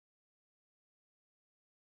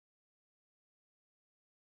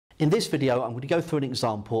In this video, I'm going to go through an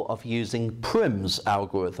example of using Prim's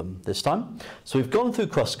algorithm this time. So we've gone through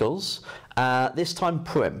Kruskal's, this time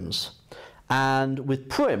Prim's. And with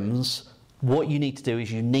Prim's, what you need to do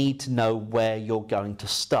is you need to know where you're going to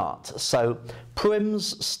start. So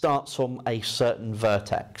Prim's starts from a certain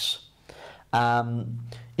vertex.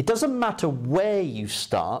 It doesn't matter where you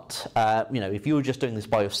start. If you were just doing this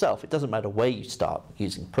by yourself, it doesn't matter where you start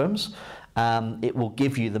using Prim's. It will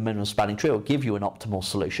give you the minimum spanning tree, or give you an optimal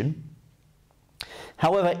solution.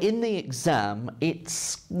 However, in the exam,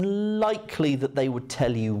 it's likely that they would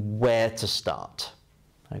tell you where to start.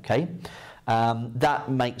 Okay, that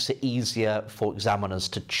makes it easier for examiners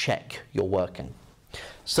to check your working.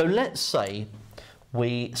 So let's say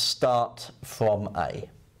we start from A.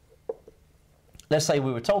 Let's say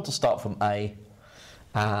we were told to start from A.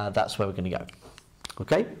 That's where we're going to go.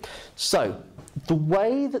 Okay, so the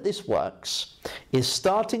way that this works is,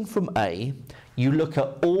 starting from A, you look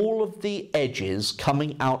at all of the edges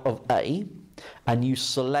coming out of A and you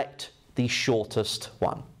select the shortest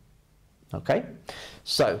one. Okay,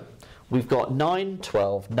 so we've got 9,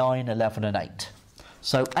 12, 9, 11 and 8.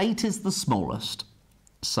 So 8 is the smallest,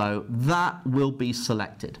 so that will be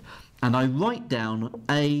selected. And I write down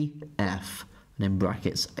A, F, and in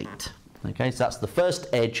brackets 8. Okay, so that's the first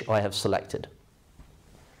edge I have selected.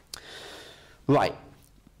 Right,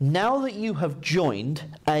 now that you have joined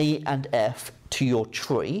A and F to your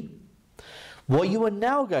tree, what you are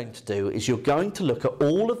now going to do is you're going to look at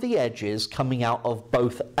all of the edges coming out of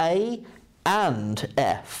both A and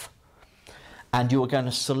F, and you are going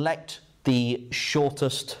to select the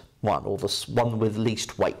shortest one, or the one with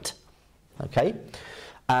least weight, okay,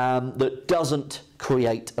 that doesn't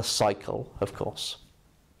create a cycle, of course.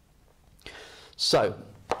 So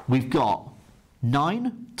we've got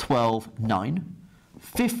 9, 12, 9,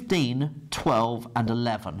 15, 12 and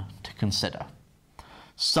 11 to consider.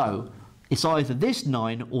 So it's either this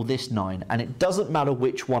 9 or this 9, and it doesn't matter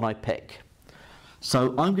which one I pick.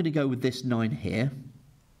 So I'm going to go with this 9 here.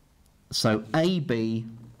 So AB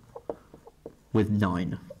with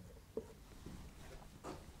 9.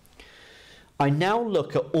 I now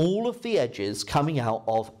look at all of the edges coming out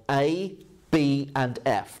of A, B and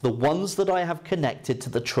F, the ones that I have connected to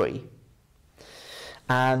the tree.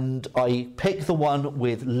 And I pick the one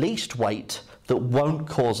with least weight that won't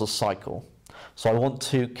cause a cycle. So I want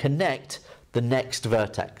to connect the next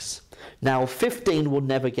vertex. Now 15 will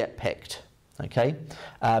never get picked, okay,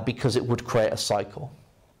 because it would create a cycle.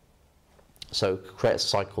 So create a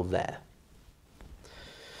cycle there.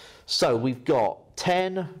 So we've got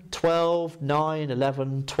 10, 12, 9,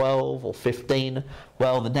 11, 12 or 15.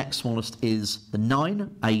 Well, the next smallest is the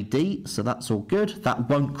 9, AD, so that's all good. That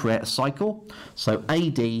won't create a cycle. So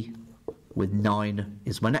AD with 9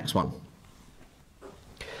 is my next one.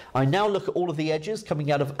 I now look at all of the edges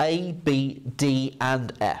coming out of A, B, D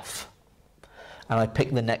and F, and I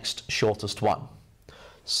pick the next shortest one.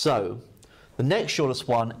 So the next shortest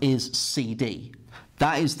one is CD.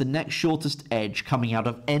 That is the next shortest edge coming out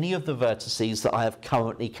of any of the vertices that I have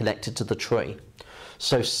currently connected to the tree.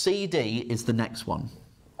 So CD is the next one.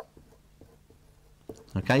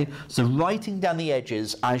 Okay, so writing down the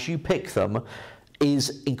edges as you pick them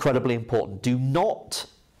is incredibly important. Do not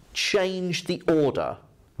change the order,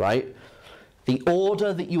 right? The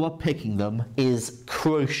order that you are picking them is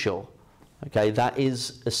crucial. Okay, that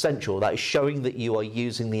is essential. That is showing that you are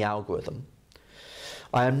using the algorithm.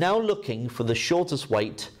 I am now looking for the shortest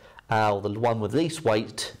weight, or the one with least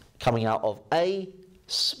weight, coming out of A,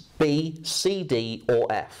 B, C, D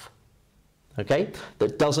or F, okay,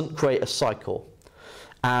 that doesn't create a cycle.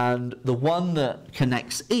 And the one that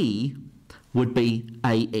connects E would be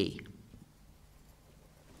AE.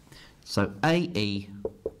 So AE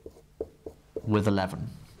with 11.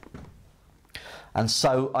 And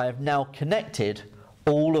so I have now connected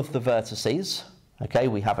all of the vertices. Okay,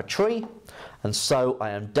 we have a tree, and so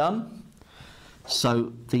I am done.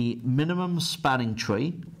 So the minimum spanning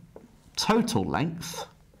tree, total length,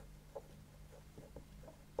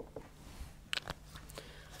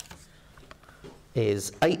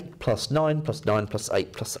 is 8 plus 9 plus 9 plus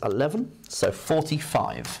 8 plus 11, so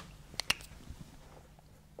 45.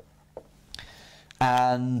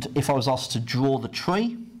 And if I was asked to draw the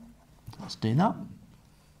tree, let's do that.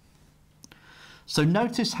 So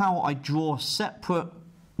notice how I draw a separate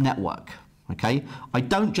network, okay? I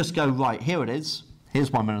don't just go, right, here it is,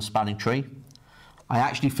 here's my minimum spanning tree. I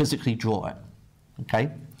actually physically draw it,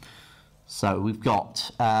 okay? So we've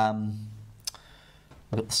got the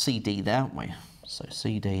CD there, haven't we? So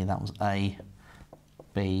CD, that was A,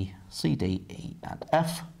 B, C, D, E and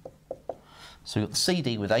F. So we've got the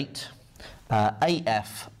CD with 8.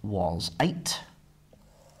 AF was 8.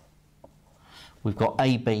 We've got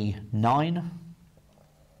AB 9.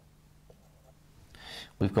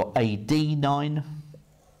 We've got AD 9.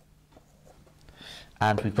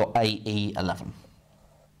 And we've got AE 11.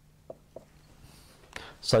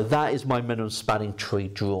 So that is my minimum spanning tree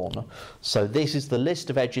drawn. So this is the list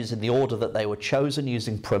of edges in the order that they were chosen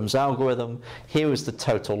using Prim's algorithm. Here is the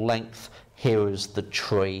total length. Here is the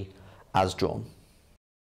tree as drawn.